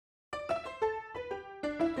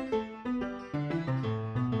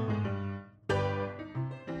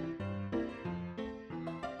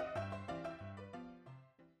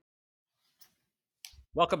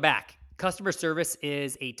Welcome back. Customer service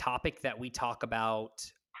is a topic that we talk about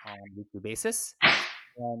on a weekly basis,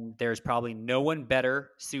 and there's probably no one better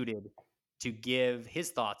suited to give his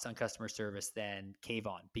thoughts on customer service than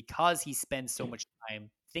Kaivan because he spends so much time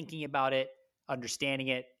thinking about it, understanding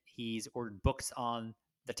it. He's ordered books on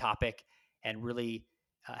the topic and really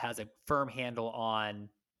has a firm handle on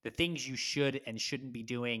the things you should and shouldn't be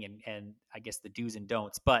doing and I guess the do's and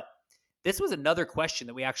don'ts. But this was another question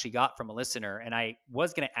that we actually got from a listener, and I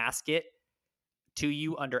was going to ask it to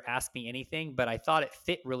you under Ask Me Anything, but I thought it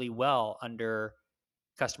fit really well under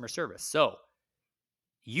customer service. So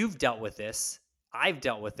you've dealt with this. I've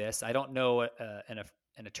dealt with this. I don't know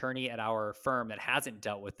an attorney at our firm that hasn't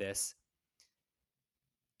dealt with this.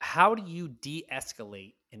 How do you de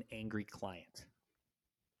escalate an angry client?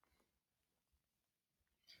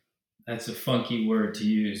 That's a funky word to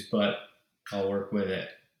use, but I'll work with it.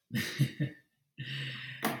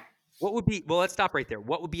 What would be, well, let's stop right there.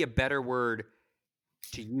 What would be a better word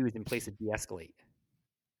to use in place of de escalate?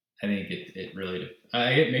 I think it really,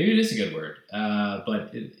 maybe it is a good word,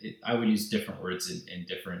 but I would use different words in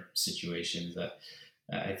different situations. That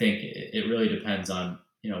I think it really depends on,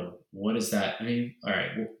 what is that? I mean, all right,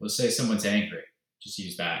 let's say someone's angry. Just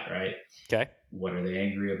use that, right? Okay. What are they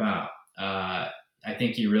angry about? I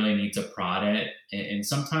think you really need to prod it. And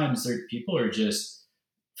sometimes people are just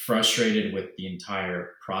frustrated with the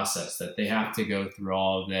entire process that they have to go through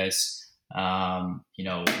all of this.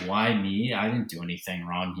 Why me? I didn't do anything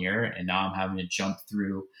wrong here. And now I'm having to jump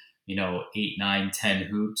through, 8, 9, 10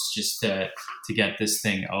 hoops just to get this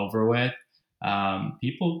thing over with.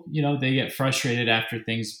 People, they get frustrated after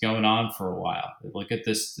things going on for a while. Look at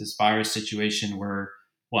this virus situation where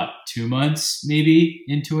 2 months maybe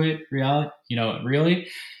into it, really.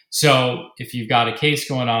 So if you've got a case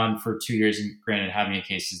going on for 2 years, and granted, having a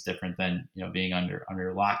case is different than being under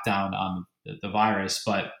lockdown on the virus,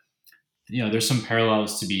 but there's some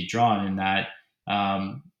parallels to be drawn in that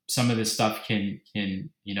some of this stuff can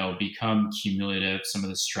become cumulative, some of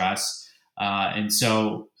the stress, and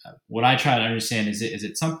so what I try to understand is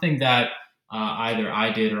it something that either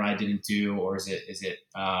I did or I didn't do, or is it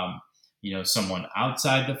someone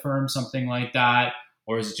outside the firm, something like that,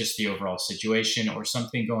 or is it just the overall situation or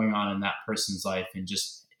something going on in that person's life, and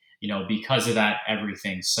just because of that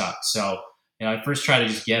everything sucks. So I first try to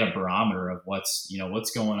just get a barometer of what's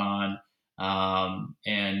going on,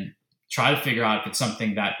 and try to figure out if it's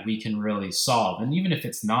something that we can really solve. And even if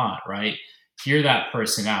it's not, right, hear that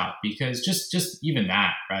person out, because just even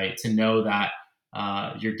that, right, to know that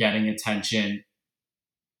you're getting attention,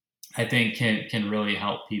 I think can really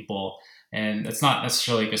help people. And it's not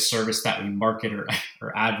necessarily like a service that we market or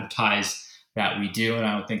advertise that we do. And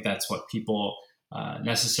I don't think that's what people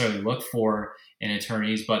necessarily look for in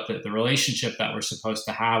attorneys, but the relationship that we're supposed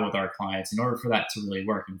to have with our clients in order for that to really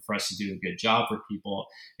work and for us to do a good job for people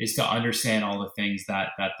is to understand all the things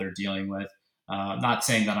that they're dealing with. Not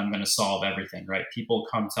saying that I'm going to solve everything, right? People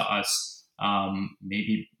come to us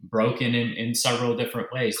maybe broken in several different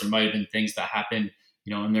ways. There might have been things that happened,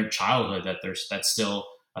 in their childhood that's still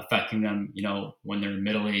affecting them, when they're a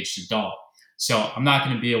middle-aged adult. So I'm not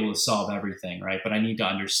going to be able to solve everything, right? But I need to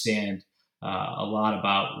understand a lot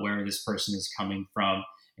about where this person is coming from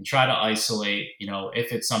and try to isolate,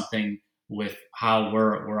 if it's something with how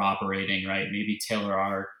we're operating, right? Maybe tailor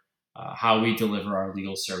our how we deliver our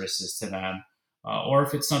legal services to them, or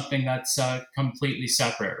if it's something that's completely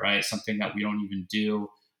separate, right? Something that we don't even do,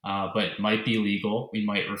 but might be legal. We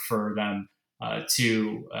might refer them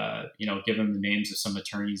to give them the names of some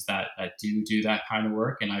attorneys that do that kind of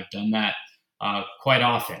work, and I've done that quite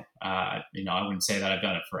often. I wouldn't say that I've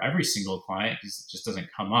done it for every single client because it just doesn't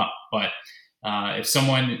come up. But if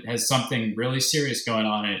someone has something really serious going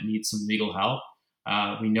on and it needs some legal help,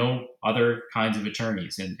 we know other kinds of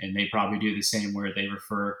attorneys, and they probably do the same, where they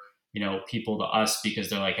refer people to us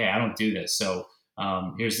because they're like, hey, I don't do this, so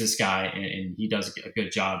here's this guy, and he does a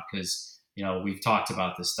good job because we've talked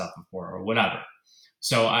about this stuff before or whatever.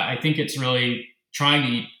 So I think it's really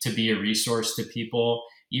trying to be a resource to people.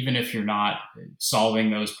 Even if you're not solving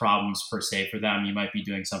those problems per se for them, you might be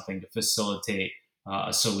doing something to facilitate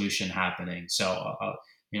a solution happening. So,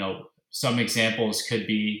 some examples could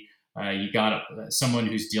be you got someone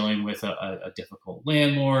who's dealing with a difficult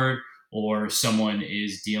landlord, or someone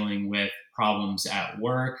is dealing with problems at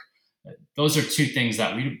work. Those are two things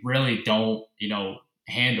that we really don't,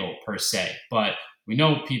 handle per se, but we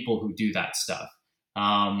know people who do that stuff.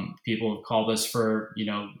 People have called us for,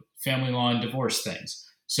 family law and divorce things.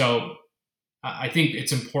 So I think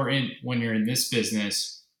it's important when you're in this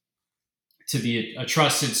business to be a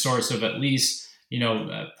trusted source of at least,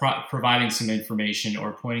 providing some information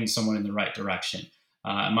or pointing someone in the right direction.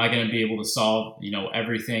 Am I going to be able to solve,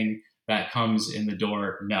 everything that comes in the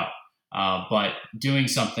door? No. But doing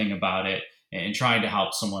something about it and trying to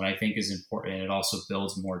help someone, I think, is important. It also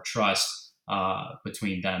builds more trust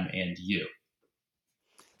between them and you.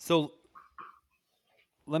 So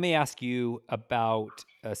let me ask you about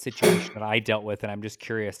a situation that I dealt with, and I'm just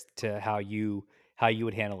curious to how you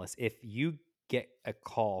would handle this. If you get a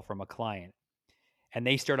call from a client and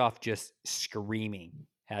they start off just screaming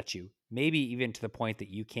at you, maybe even to the point that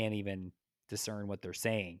you can't even discern what they're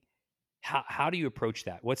saying. How do you approach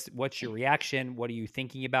that? What's your reaction? What are you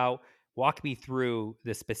thinking about? Walk me through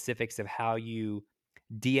the specifics of how you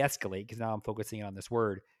de-escalate, because now I'm focusing on this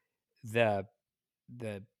word, the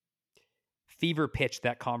the fever pitch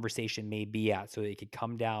that conversation may be at, so it could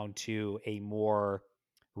come down to a more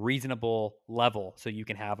reasonable level so you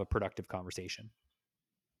can have a productive conversation.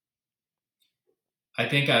 I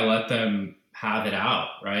think I let them have it out,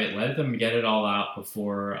 right? Let them get it all out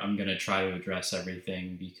before I'm going to try to address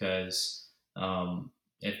everything because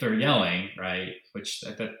if they're yelling, right, which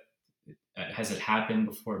that has it happened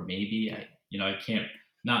before? Maybe I can't,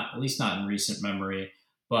 not at least not in recent memory,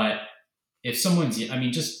 but if someone's, I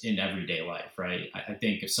mean, just in everyday life, right? I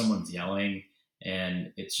think if someone's yelling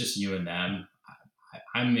and it's just you and them,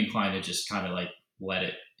 I'm inclined to just kind of like let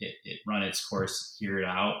it run its course, hear it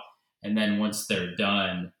out, and then once they're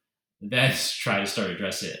done, then try to start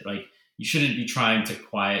addressing it. Like you shouldn't be trying to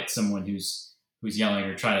quiet someone who's yelling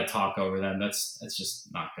or try to talk over them. That's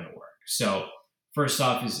just not going to work. So first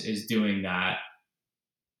off is doing that,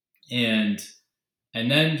 and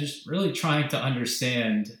then just really trying to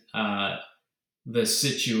understand the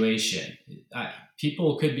situation.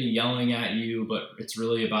 People could be yelling at you, but it's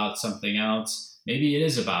really about something else. Maybe it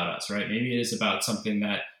is about us, right? Maybe it is about something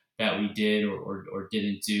that we did or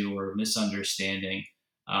didn't do or misunderstanding.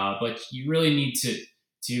 But you really need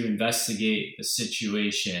to investigate the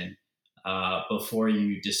situation before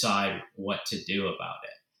you decide what to do about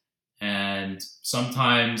it. And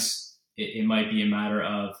sometimes it might be a matter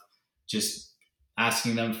of just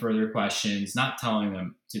asking them further questions, not telling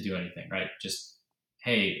them to do anything, right? Just,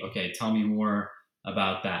 hey, okay, tell me more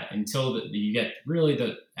about that until you get really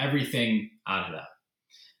the everything out of that.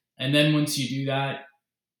 And then once you do that,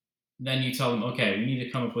 then you tell them, okay, we need to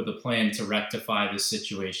come up with a plan to rectify this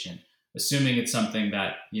situation, assuming it's something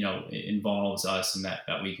that involves us and that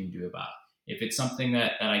we can do about. If it's something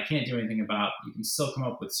that I can't do anything about, you can still come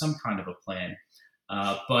up with some kind of a plan.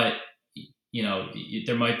 But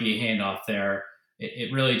there might be a handoff there.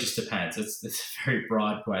 It really just depends. It's a very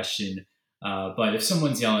broad question. But if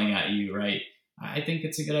someone's yelling at you, right, I think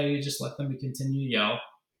it's a good idea to just let them continue to yell,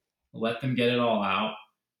 let them get it all out,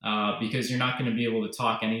 because you're not going to be able to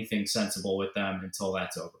talk anything sensible with them until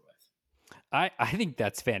that's over with. I think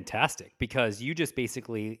that's fantastic because you just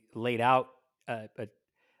basically laid out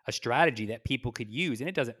a strategy that people could use. And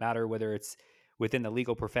it doesn't matter whether it's within the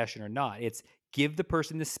legal profession or not. It's give the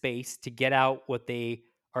person the space to get out what they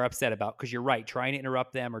are upset about. Because you're right, trying to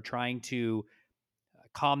interrupt them or trying to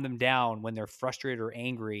calm them down when they're frustrated or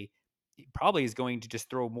angry probably is going to just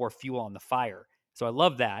throw more fuel on the fire. So I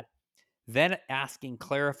love that. Then asking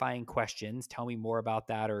clarifying questions. Tell me more about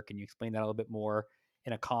that, or can you explain that a little bit more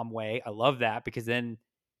in a calm way? I love that because then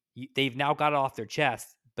they've now got it off their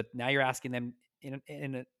chest, but now you're asking them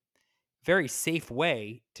in a very safe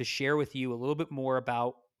way to share with you a little bit more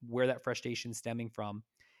about where that frustration is stemming from,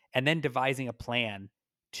 and then devising a plan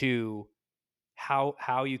to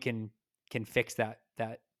how you can fix that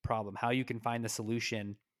problem, how you can find the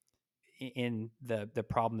solution in the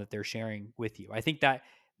problem that they're sharing with you. I think that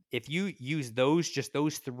if you use those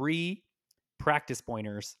three practice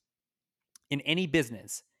pointers in any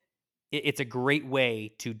business, it's a great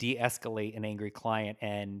way to de-escalate an angry client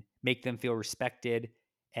and make them feel respected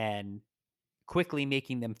and quickly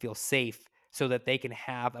making them feel safe so that they can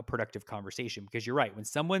have a productive conversation. Because you're right, when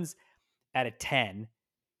someone's at a 10,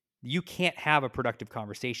 you can't have a productive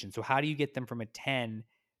conversation. So how do you get them from a 10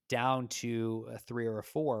 down to a 3 or a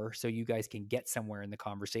 4 so you guys can get somewhere in the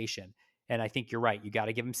conversation? And I think you're right. You got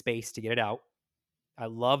to give them space to get it out. I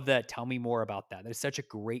love that. Tell me more about that. That's such a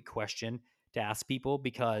great question to ask people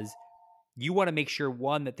because you want to make sure,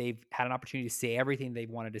 one, that they've had an opportunity to say everything they've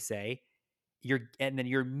wanted to say. And then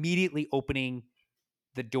you're immediately opening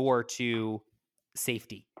the door to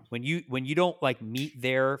safety. When you don't like meet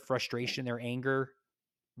their frustration, their anger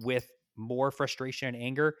with more frustration and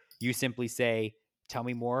anger, you simply say, tell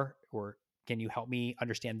me more, or can you help me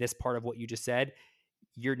understand this part of what you just said?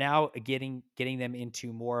 You're now getting them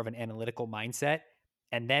into more of an analytical mindset.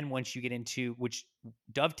 And then once you get into, which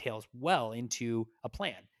dovetails well into a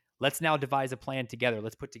plan, let's now devise a plan together.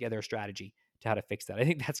 Let's put together a strategy. to how to fix that. I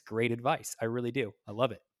think that's great advice. I really do. I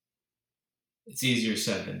love it. It's easier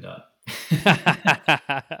said than done.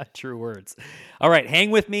 True words. All right,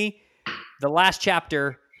 hang with me. The last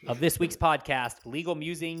chapter of this week's podcast, Legal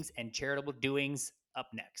Musings and Charitable Doings, up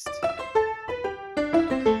next.